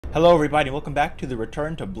Hello everybody, welcome back to the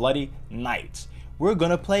Return to Bloody Nights. We're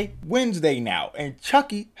gonna play Wednesday now, and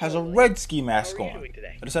Chucky has a red ski mask How are you on. doing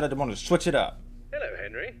today? I decided I wanted to switch it up. Hello,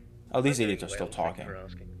 Henry. Oh, these I'm idiots are doing still well, talking. thank you for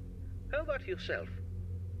asking. How about yourself?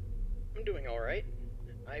 I'm doing alright.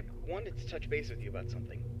 I wanted to touch base with you about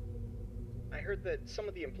something. I heard that some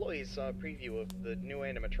of the employees saw a preview of the new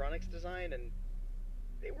animatronics design, and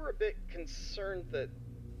they were a bit concerned that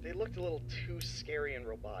they looked a little too scary and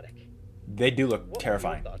robotic. They do look What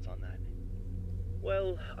terrifying. were your thoughts on that?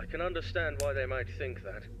 Well, I can understand why they might think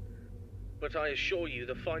that. But I assure you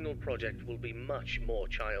the final project will be much more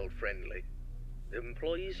child-friendly. The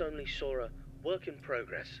employees only saw a work in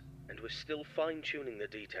progress, and we're still fine-tuning the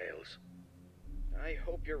details. I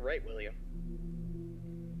hope you're right, William.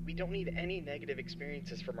 We don't need any negative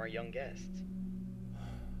experiences from our young guests.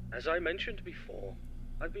 As I mentioned before,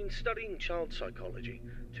 I've been studying child psychology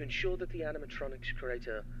to ensure that the animatronics create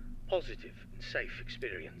a positive and safe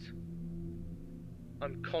experience.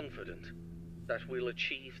 I'm confident that we'll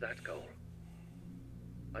achieve that goal.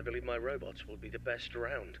 I believe my robots will be the best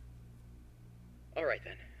around. All right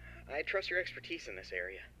then. I trust your expertise in this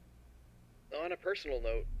area. On a personal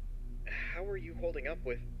note, how are you holding up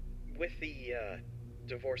with the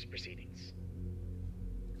divorce proceedings?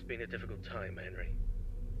 It's been a difficult time, Henry.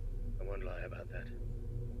 I won't lie about that.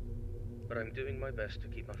 But I'm doing my best to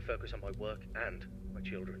keep my focus on my work and my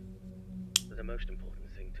children. They're the most important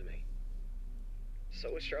thing to me.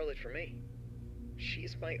 So is Charlotte for me.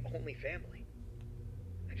 She's my only family.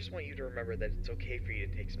 I just want you to remember that it's okay for you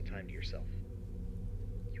to take some time to yourself.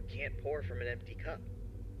 You can't pour from an empty cup.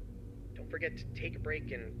 Don't forget to take a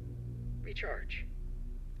break and recharge.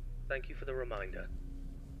 Thank you for the reminder.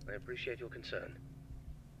 I appreciate your concern.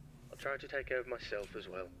 I'll try to take care of myself as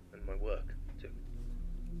well, and my work, too.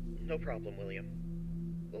 No problem, William.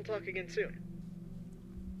 We'll talk again soon.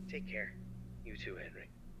 Take care. You too, Henry.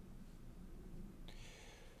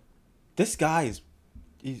 This guy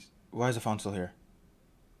why is the phone still here?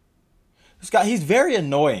 This guy, he's very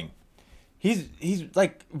annoying. He's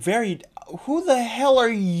like very, who the hell are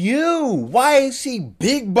you? Why is he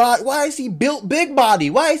big body? Why is he built big body?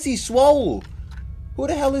 Why is he swole? Who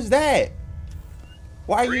the hell is that?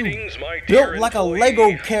 Why are you built like a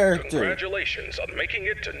Lego character? Congratulations on making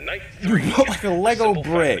it to night You 3. built like a Lego Simple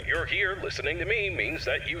fact brick. that you're here listening to me means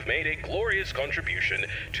that you've made a glorious contribution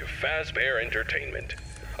to Fazbear Entertainment.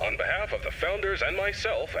 On behalf of the founders and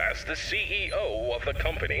myself as the CEO of the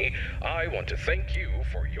company, I want to thank you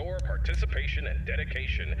for your participation and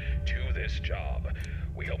dedication to this job.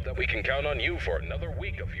 We hope that we can count on you for another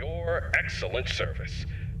week of your excellent service.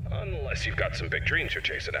 Unless you've got some big dreams you're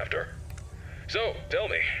chasing after. So, tell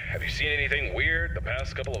me, have you seen anything weird the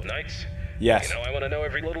past couple of nights? Yes. You know, I want to know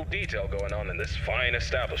every little detail going on in this fine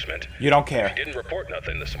establishment. You don't care. If you didn't report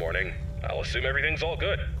nothing this morning, I'll assume everything's all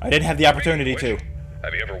good. I didn't have the opportunity to.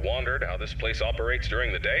 Have you ever wondered how this place operates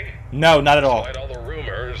during the day? No, not at all. Despite all the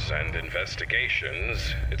rumors and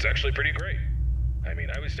investigations, it's actually pretty great. I mean,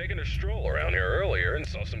 I was taking a stroll around here earlier and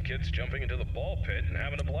saw some kids jumping into the ball pit and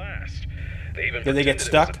having a blast. They even Did they get pretended it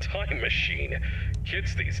stuck? was a time machine.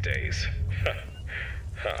 Kids these days.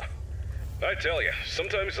 Huh. I tell you,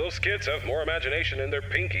 sometimes those kids have more imagination in their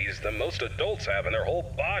pinkies than most adults have in their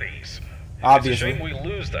whole bodies. Obviously. It's a shame we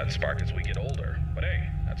lose that spark as we get older. But hey,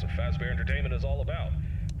 that's what Fazbear Entertainment is all about.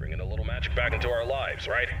 Bringing a little magic back into our lives,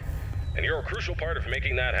 right? And you're a crucial part of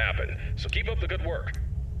making that happen, so keep up the good work.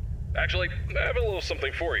 Actually, I have a little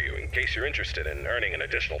something for you in case you're interested in earning an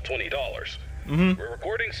additional $20. We're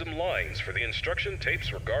recording some lines for the instruction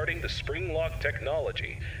tapes regarding the spring lock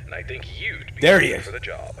technology, and I think you'd be good for the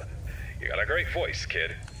job. You got a great voice,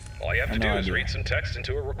 kid. All you have to do is read some text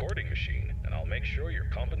into a recording machine, and I'll make sure you're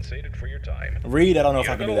compensated for your time. Read? I don't know if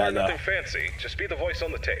I can do that, though. Nothing fancy, just be the voice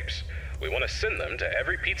on the tapes. We want to send them to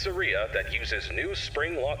every pizzeria that uses new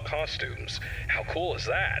spring lock costumes. How cool is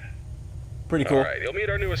that? Pretty cool. Alright, you'll meet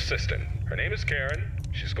our new assistant. Her name is Karen.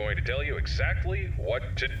 She's going to tell you exactly what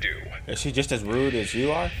to do. Is she just as rude as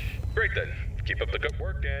you are? Great then. Keep up the good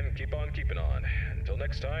work and keep on keeping on. Until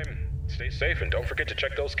next time, stay safe and don't forget to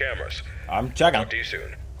check those cameras. I'm checking Talk to them. you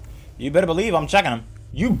soon. You better believe I'm checking them.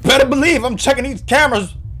 You better believe I'm checking these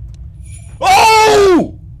cameras.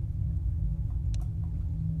 Oh!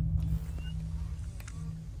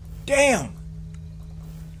 Damn.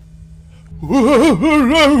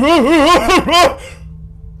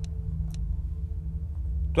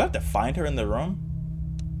 Do I have to find her in the room?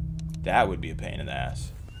 That would be a pain in the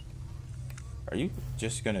ass. Are you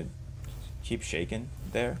just gonna keep shaking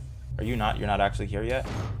there? Are you not? You're not actually here yet?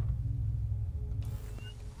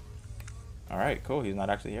 Alright, cool. He's not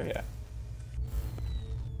actually here yet.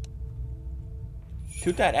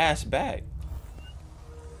 Toot that ass back.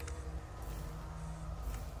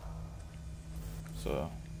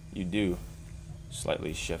 So you do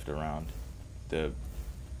slightly shift around the,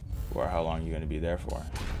 or how long you're going to be there for.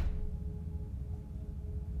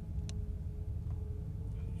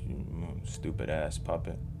 Stupid ass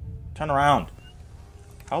puppet. Turn around.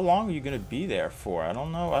 How long are you going to be there for? I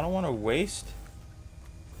don't know. I don't want to waste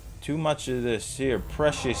too much of this here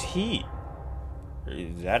precious heat.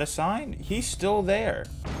 Is that a sign? He's still there.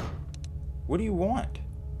 What do you want?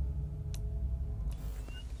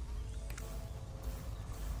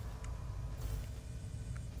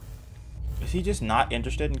 Is he just not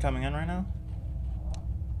interested in coming in right now?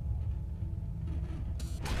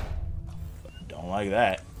 Don't like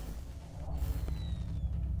that.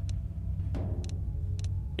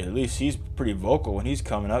 At least he's pretty vocal when he's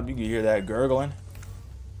coming up. You can hear that gurgling.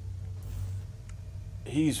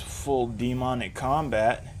 He's full demonic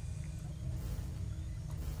combat.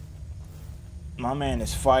 My man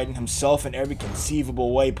is fighting himself in every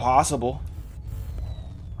conceivable way possible.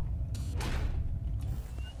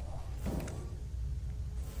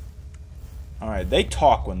 Alright, they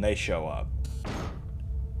talk when they show up.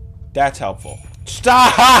 That's helpful.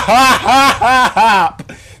 Stop!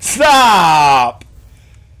 Stop!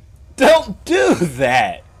 Don't do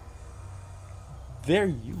that! There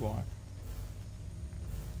you are.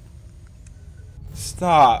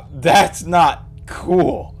 Stop. That's not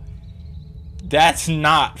cool. That's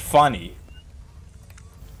not funny.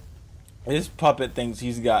 This puppet thinks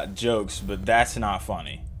he's got jokes, but that's not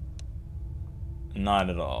funny. Not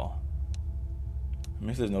at all. I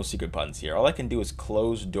mean, there's no secret buttons here. All I can do is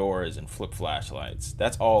close doors and flip flashlights.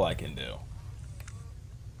 That's all I can do.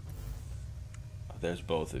 There's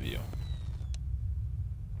both of you.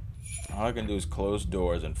 All I can do is close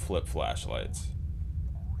doors and flip flashlights.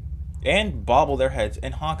 And bobble their heads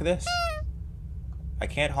and honk this. I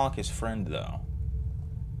can't honk his friend, though.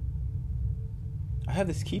 I have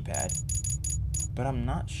this keypad, but I'm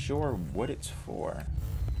not sure what it's for.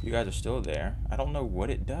 You guys are still there. I don't know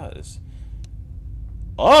what it does.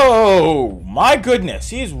 Oh, my goodness.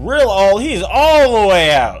 He's all the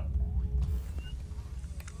way out.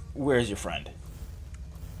 Where's your friend?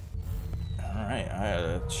 Alright, I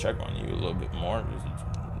gotta check on you a little bit more.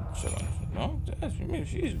 Check on, no,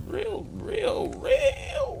 she's real long.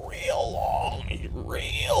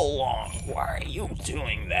 Real long. Why are you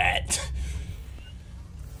doing that?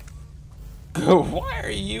 Why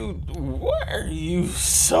are you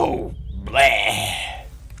so blah?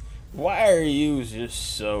 Why are you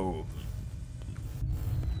just so...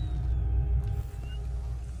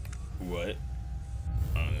 What?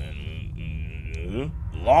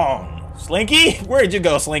 Long. Slinky? Where'd you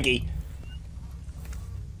go, Slinky?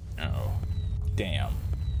 Oh. Damn.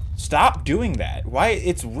 Stop doing that. Why?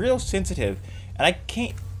 It's real sensitive, and I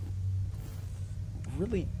can't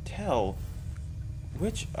really tell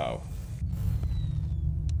which... Oh.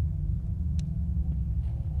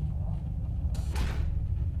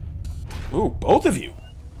 Ooh, both of you.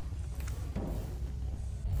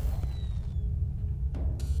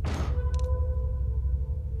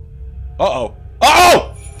 Uh-oh.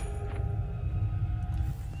 Uh-oh!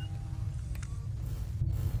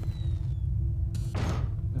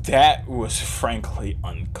 That was frankly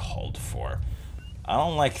uncalled for. I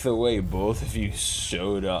don't like the way both of you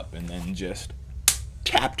showed up and then just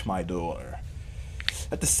tapped my door.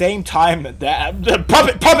 At the same time that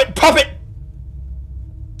puppet!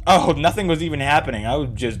 Oh, nothing was even happening.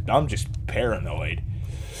 I'm just paranoid.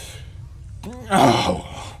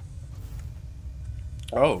 Oh.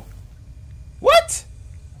 Oh. What?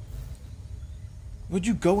 What'd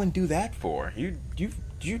you go and do that for? You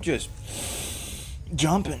just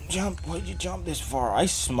jump. Why'd you jump this far? I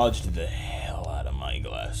smudged the hell out of my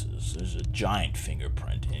glasses. There's a giant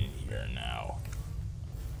fingerprint in here now.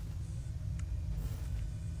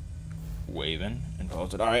 Waving and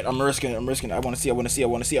posted. All right, I'm risking it. I want to see. All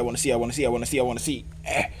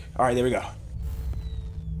right, there we go.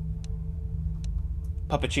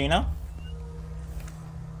 Puppuccino?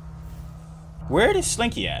 Where is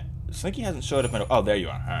Slinky at? Slinky hasn't showed up in... Oh, there you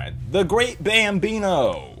are. All right. The Great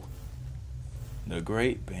Bambino. The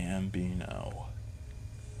Great Bambino.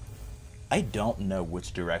 I don't know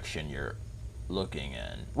which direction you're looking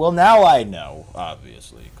in. Well, now I know.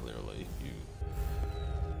 Obviously, clearly. You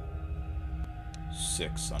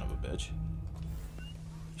sick son of a bitch.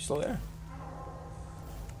 You still there?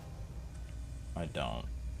 I don't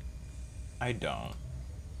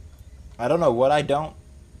know what I don't,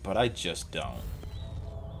 but I just don't.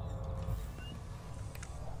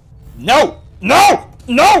 No! No!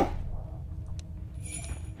 No!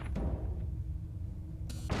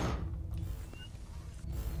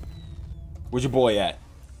 Where's your boy at?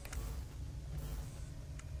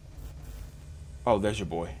 Oh, there's your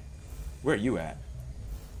boy. Where are you at?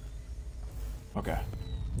 Okay.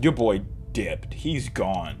 Your boy dipped. He's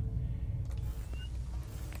gone.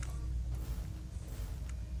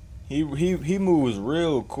 He moves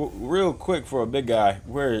real quick for a big guy.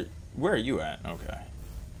 Where are you at? Okay.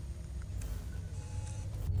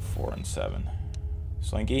 4 and 7.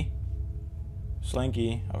 Slinky.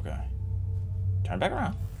 Slinky. Okay. Turn back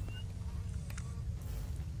around.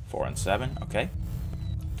 4 and 7. Okay.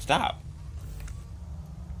 Stop.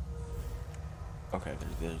 Okay,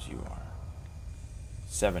 there's you are.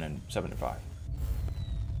 7 and 5.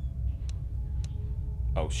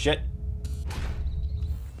 Oh shit.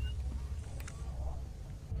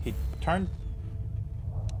 He turned.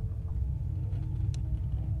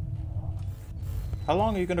 How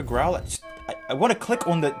long are you gonna growl at? I want to click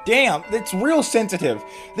on the damn. It's real sensitive.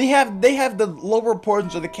 They have the lower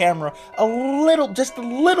portions of the camera just a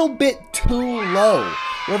little bit too low.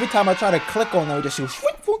 Every time I try to click on them, it just goes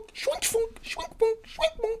shwink funk, shwink funk, shwink funk,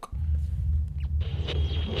 shwink funk.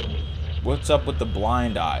 What's up with the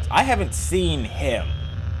blind eyes? I haven't seen him.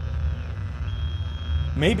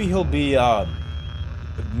 Maybe he'll be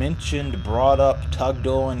mentioned, brought up, tugged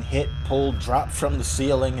on, hit, pulled, dropped from the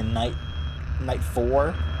ceiling in night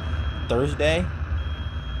 4, Thursday.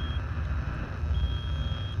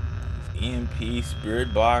 EMP,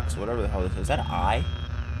 spirit box, whatever the hell this is. Is that an eye?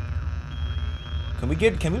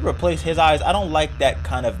 Can we replace his eyes? I don't like that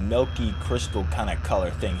kind of milky crystal kind of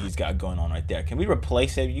color thing he's got going on right there. Can we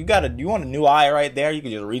replace it? You want a new eye right there? You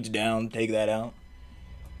can just reach down, take that out.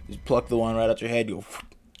 Just pluck the one right out your head. You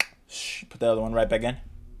put the other one right back in.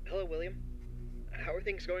 Hello, William. How are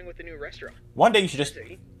things going with the new restaurant? One day you should just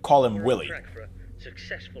call him Willie. We're on track for a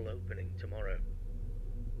successful opening tomorrow.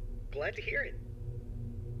 Glad to hear it.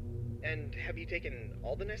 And have you taken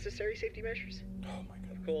all the necessary safety measures? Oh my god.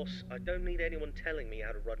 Of course, I don't need anyone telling me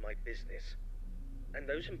how to run my business. And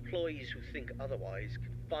those employees who think otherwise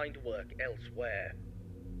can find work elsewhere.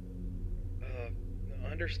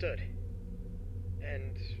 Understood.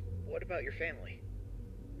 And what about your family?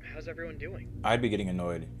 How's everyone doing? I'd be getting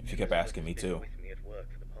annoyed if you kept asking me too. With me at work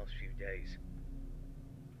for the past few days.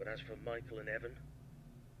 But as for Michael and Evan,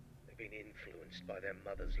 they've been influenced by their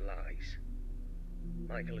mother's lies.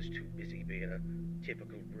 Michael is too busy being a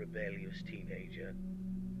typical rebellious teenager.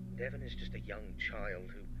 And Evan is just a young child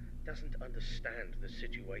who doesn't understand the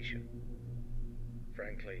situation.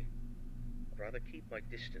 Frankly, I'd rather keep my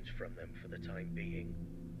distance from them for the time being.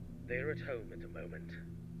 They're at home at the moment.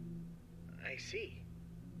 I see.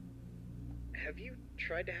 Have you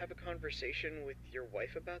tried to have a conversation with your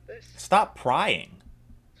wife about this? Stop prying.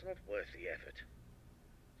 It's not worth the effort.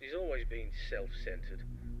 She's always been self-centered,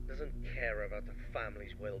 doesn't care about the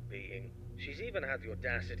family's well-being. She's even had the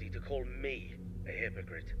audacity to call me a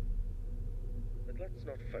hypocrite. But let's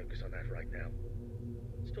not focus on that right now.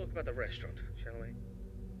 Let's talk about the restaurant, shall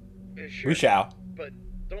we? Sure, we shall. But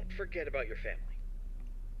don't forget about your family.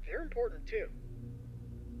 They're important too.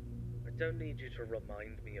 I don't need you to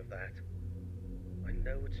remind me of that. I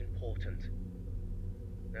know it's important.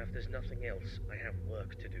 Now, if there's nothing else, I have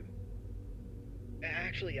work to do.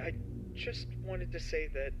 Actually, I just wanted to say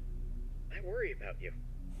that I worry about you.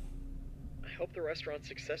 I hope the restaurant's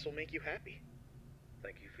success will make you happy.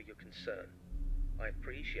 Thank you for your concern. I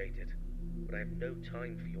appreciate it, but I have no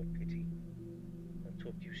time for your pity. I'll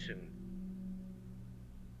talk to you soon.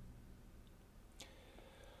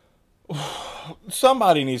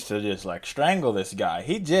 Somebody needs to just like strangle this guy.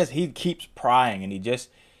 He keeps prying and he just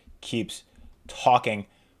keeps talking.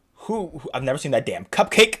 Who I've never seen that damn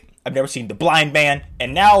cupcake. I've never seen the blind man,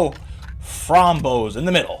 and now Frombo's in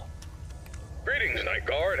the middle. Greetings, Night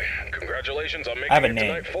Guard. Congratulations on making I have a it name.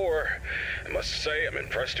 to Night 4. I must say, I'm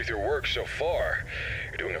impressed with your work so far.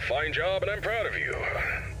 You're doing a fine job, and I'm proud of you.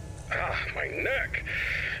 My neck.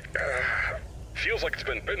 Feels like it's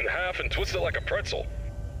been bitten in half and twisted like a pretzel.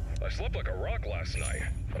 I slept like a rock last night,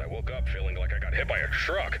 but I woke up feeling like I got hit by a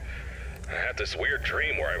truck. I had this weird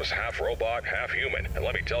dream where I was half robot, half human, and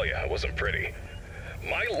let me tell you, it wasn't pretty.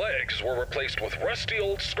 My legs were replaced with rusty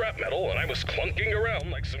old scrap metal, and I was clunking around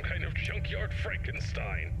like some kind of junkyard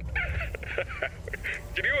Frankenstein.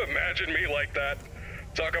 Can you imagine me like that?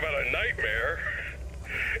 Talk about a nightmare.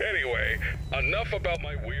 Anyway, enough about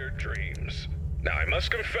my weird dreams. Now, I must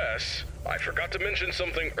confess, I forgot to mention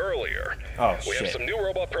something earlier. Oh, We have shit. some new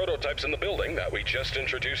robot prototypes in the building that we just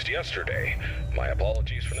introduced yesterday. My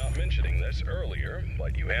apologies for not mentioning this earlier,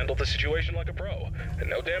 but you handled the situation like a pro, and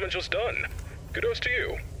no damage was done. Kudos to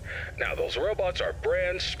you. Now, those robots are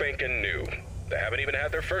brand spanking new. They haven't even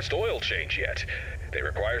had their first oil change yet. They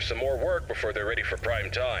require some more work before they're ready for prime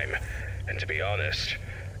time. And to be honest,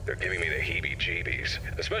 They're giving me the heebie-jeebies,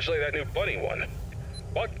 especially that new bunny one.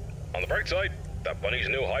 But, on the bright side, that bunny's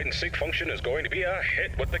new hide-and-seek function is going to be a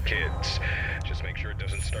hit with the kids. Just make sure it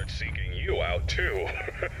doesn't start seeking you out, too.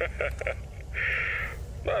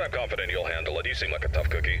 But I'm confident you'll handle it. You seem like a tough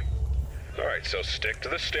cookie. Alright, so stick to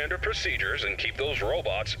the standard procedures and keep those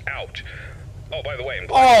robots out. Oh, by the way, I'm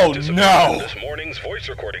glad you participated in this morning's voice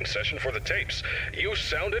recording session for the tapes. You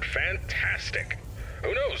sounded fantastic.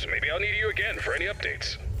 Who knows, maybe I'll need you again for any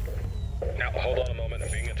updates. Now, hold on a moment,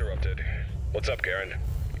 I'm being interrupted. What's up, Karen?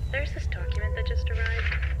 There's this document that just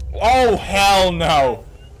arrived. What? Oh, hell no!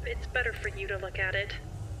 It's better for you to look at it.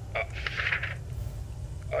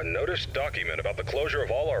 A notice document about the closure of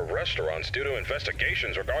all our restaurants due to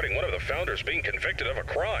investigations regarding one of the founders being convicted of a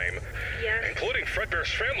crime. Yes. Including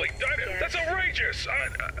Fredbear's family. Yes. That's outrageous!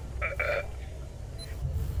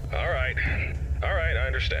 Alright, I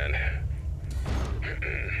understand.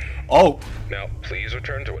 Oh. Now, please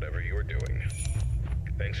return to whatever you were doing.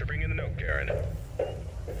 Thanks for bringing the note, Karen.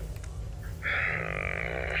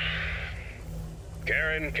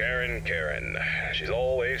 Karen. She's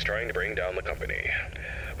always trying to bring down the company.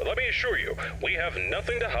 But let me assure you, we have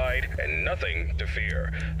nothing to hide and nothing to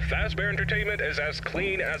fear. Fazbear Entertainment is as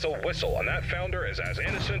clean as a whistle, and that founder is as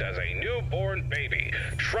innocent as a newborn baby.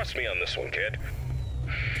 Trust me on this one, kid.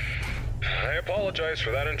 I apologize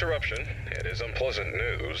for that interruption. It is unpleasant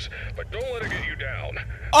news, but don't let it get you down.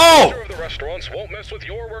 Oh! The closure of the restaurants won't mess with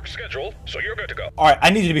your work schedule, so you're good to go. Alright, I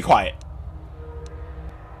need you to be quiet.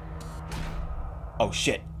 Oh,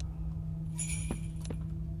 shit.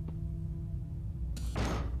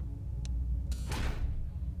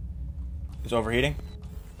 It's overheating?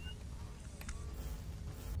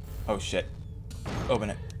 Oh, shit.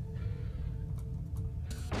 Open it.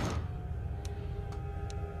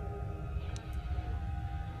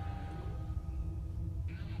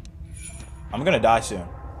 I'm gonna die soon.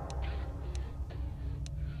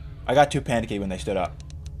 I got too panicky when they stood up.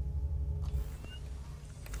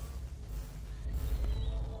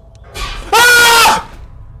 Ah!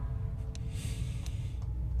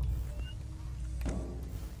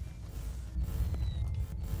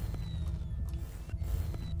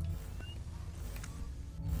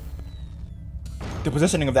 The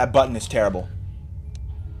positioning of that button is terrible.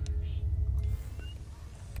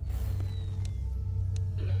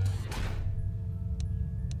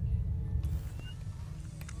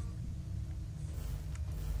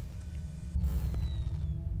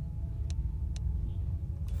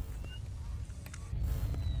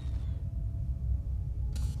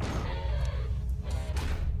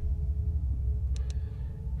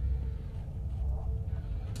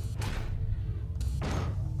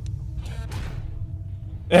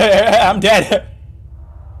 I'm dead.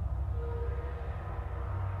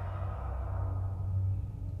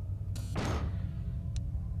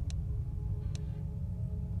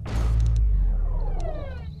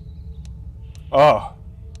 Oh.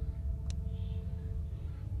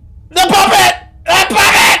 The puppet! The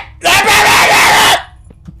puppet! The puppet!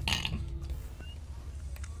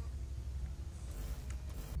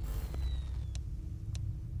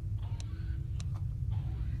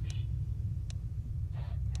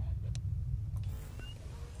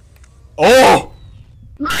 Oh!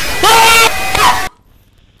 Ah!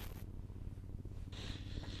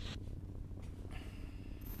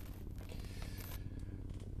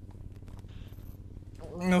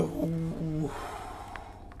 No.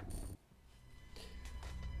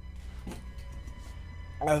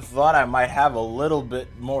 I thought I might have a little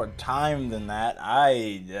bit more time than that.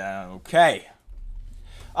 Okay.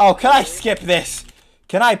 Oh, can I skip this?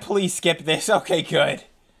 Can I please skip this? Okay, good.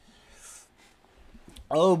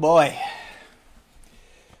 Oh boy.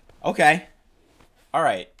 Okay.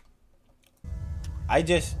 Alright.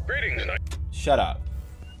 Greetings, Knight. Shut up.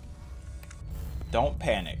 Don't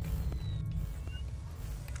panic.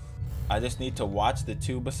 I just need to watch the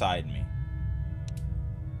two beside me.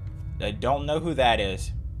 I don't know who that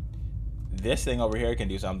is. This thing over here can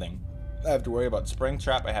do something. I have to worry about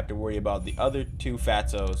Springtrap, I have to worry about the other two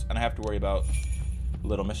Fatzos, and I have to worry about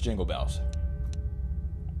Little Miss Jingle Bells.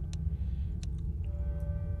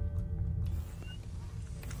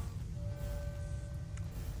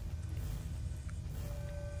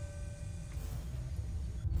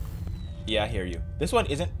 Yeah, I hear you. This one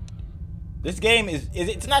isn't... This game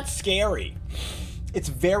it's not scary. It's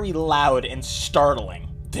very loud and startling.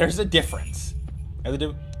 There's a difference. There's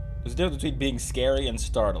a difference between being scary and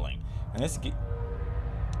startling. And this...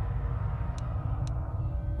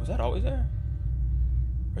 Was that always there?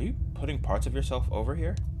 Are you putting parts of yourself over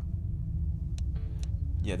here?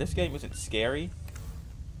 Yeah, this game isn't scary.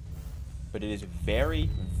 But it is very,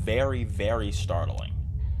 very, very startling.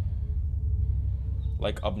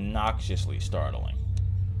 Like, obnoxiously startling.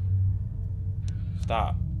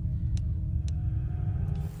 Stop.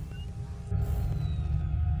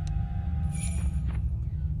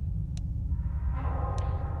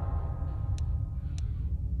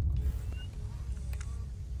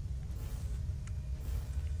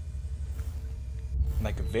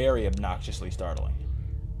 Like, very obnoxiously startling.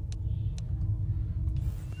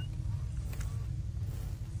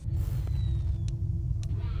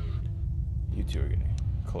 You two are getting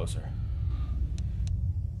closer.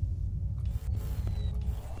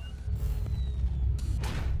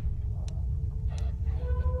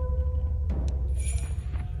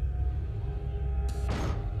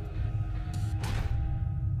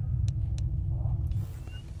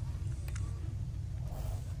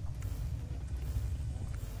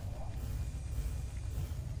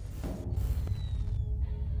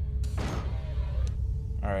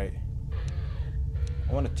 Alright.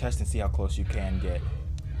 I want to test and see how close you can get.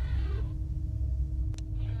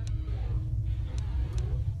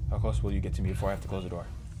 How close will you get to me before I have to close the door?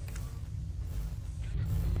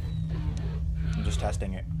 I'm just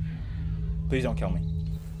testing it. Please don't kill me.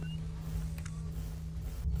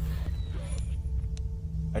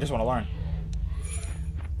 I just want to learn.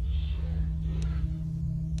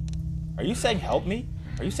 Are you saying help me?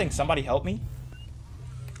 Are you saying somebody help me?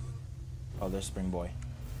 Oh, there's Spring Boy.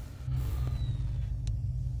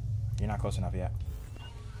 You're not close enough yet.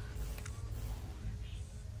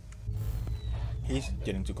 He's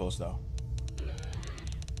getting too close, though.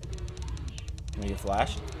 Can we get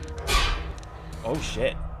flashed? Oh,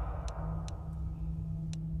 shit.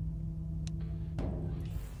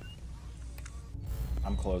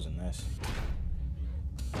 I'm closing this.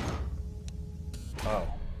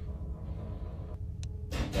 Oh.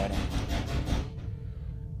 Dead end.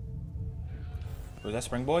 Was that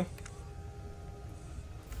Spring Boy?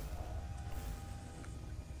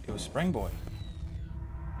 It was Spring Boy,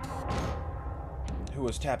 who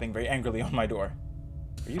was tapping very angrily on my door.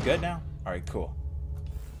 Are you good now? Alright, cool.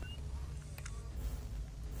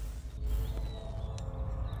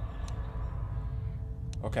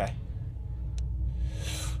 Okay.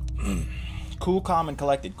 Cool, calm, and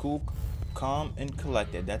collected. Cool, calm, and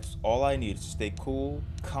collected. That's all I need. Stay cool,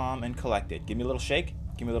 calm, and collected. Give me a little shake.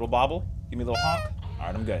 Give me a little bobble. Give me a little honk.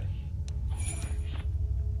 Alright, I'm good.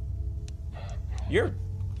 You're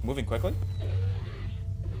moving quickly.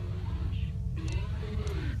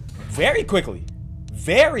 Very quickly.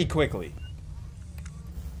 Very quickly.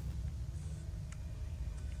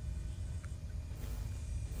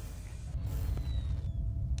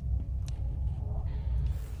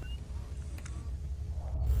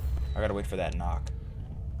 I gotta wait for that knock.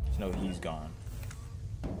 Just know he's gone.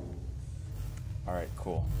 Alright,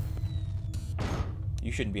 cool.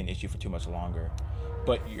 You shouldn't be an issue for too much longer.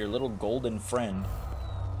 But your little golden friend...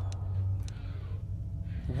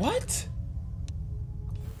 What?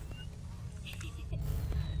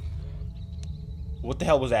 What the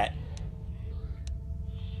hell was that?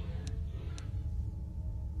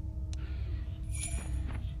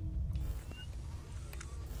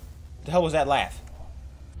 What the hell was that laugh?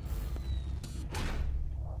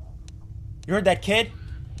 You heard that kid?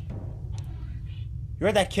 You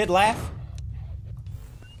heard that kid laugh?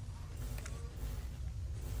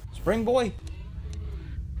 Spring Boy?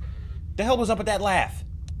 The hell was up with that laugh?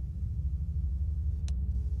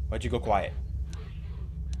 Why'd you go quiet?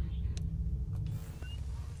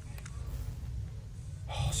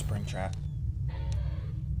 Oh, Spring Trap.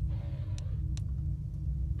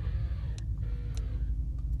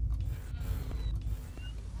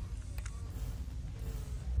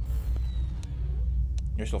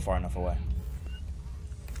 You're still far enough away.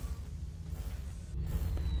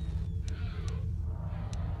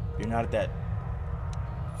 You're not at that.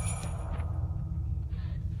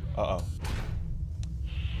 Uh-oh.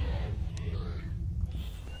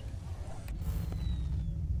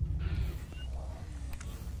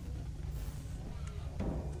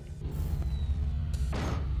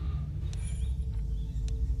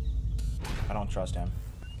 I don't trust him.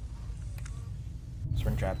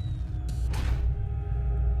 Spring Trap.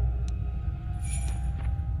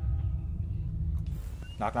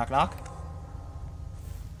 Knock, knock, knock.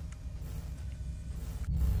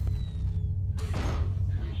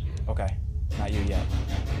 Okay, not you yet.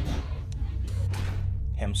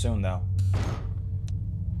 Him soon, though.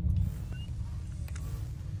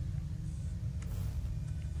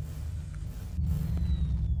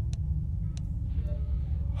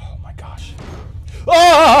 Oh my gosh.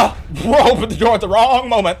 Ah! Opened the door at the wrong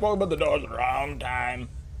moment. Opened the door at the wrong time.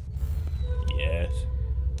 Yes.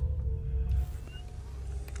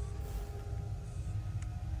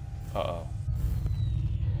 Uh-oh.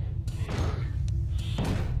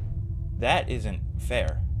 That isn't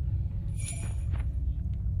fair.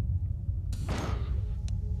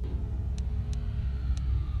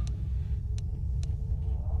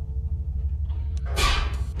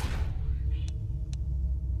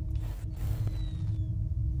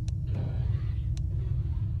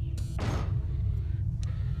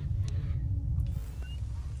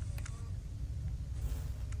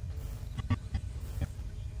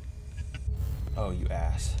 Oh, you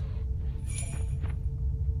ass.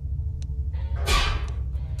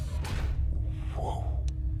 Whoa.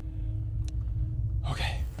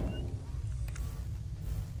 Okay.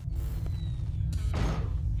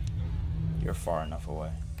 You're far enough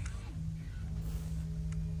away.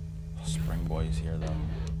 Spring Boy is here, though.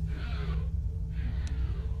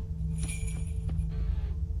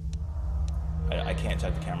 I can't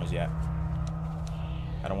check the cameras yet.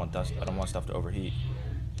 I don't want dust. I don't want stuff to overheat.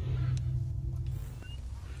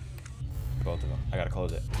 Both of them. I gotta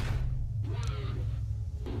close it.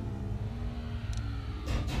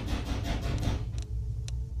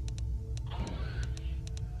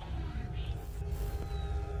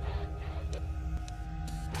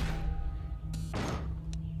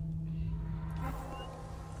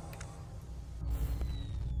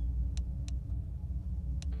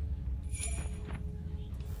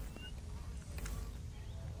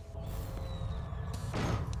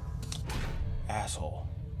 Asshole.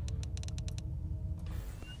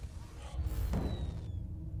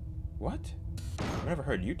 What? I've never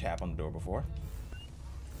heard you tap on the door before.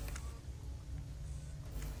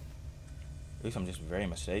 At least I'm just very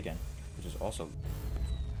mistaken, which is also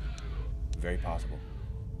very possible.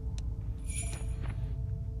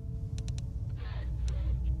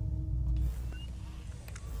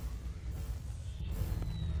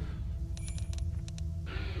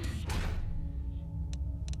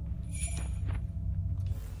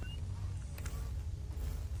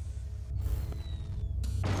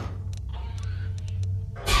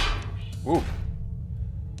 Ooh.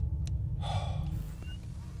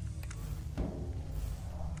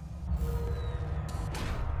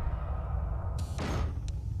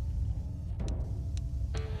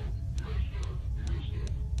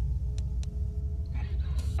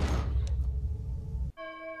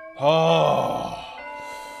 Oh.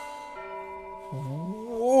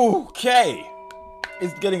 Okay.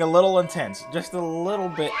 It's getting a little intense. Just a little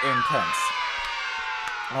bit intense.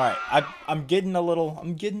 All right, I'm getting a little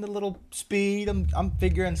speed. I'm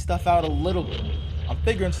figuring stuff out a little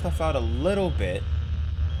bit.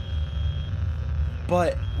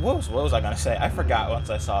 But what was I gonna say? I forgot once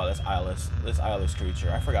I saw this eyeless creature.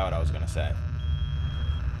 I forgot what I was gonna say.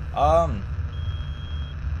 I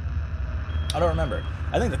don't remember.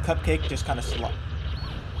 I think the cupcake just kind of slumped.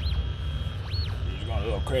 You're going a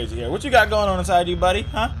little crazy here. What you got going on inside you, buddy?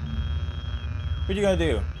 Huh? What you gonna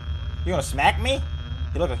do? You gonna smack me?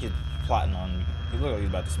 He look like he's plotting on me. He look like he's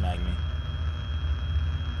about to smack me.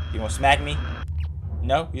 You gonna smack me?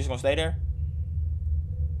 No? You just gonna stay there?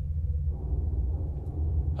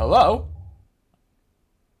 Hello?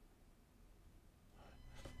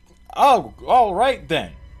 Oh, alright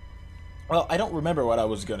then. Well, I don't remember what I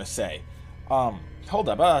was gonna say. Hold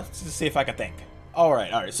up, let's see if I can think.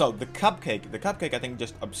 Alright, so the cupcake I think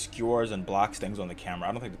just obscures and blocks things on the camera.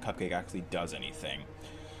 I don't think the cupcake actually does anything.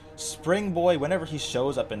 Spring Boy, whenever he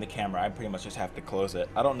shows up in the camera, I pretty much just have to close it.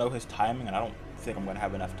 I don't know his timing, and I don't think I'm going to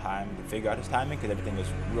have enough time to figure out his timing, because everything is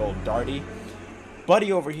real darty.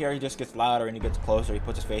 Buddy over here, he just gets louder, and he gets closer. He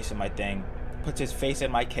puts his face in my thing, puts his face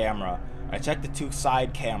in my camera. I check the two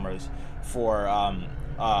side cameras for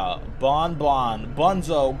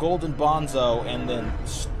Bonzo, Golden Bonzo, and then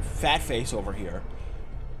Fat Face over here.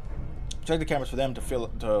 Check the cameras for them to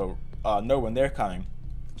know when they're coming.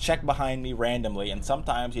 Check behind me randomly, and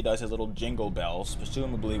sometimes he does his little jingle bells,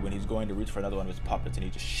 presumably when he's going to reach for another one of his puppets, and he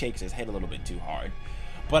just shakes his head a little bit too hard.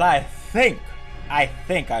 But I think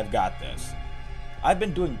I've got this. I've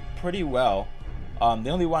been doing pretty well. The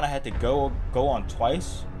only one I had to go on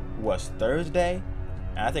twice was Thursday,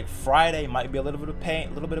 and I think Friday might be a little bit of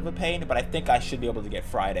a pain, but I think I should be able to get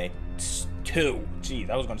Friday 2. Jeez,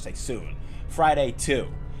 I was going to say soon. Friday 2.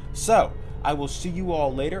 So, I will see you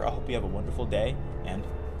all later. I hope you have a wonderful day, and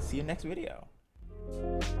see you next video.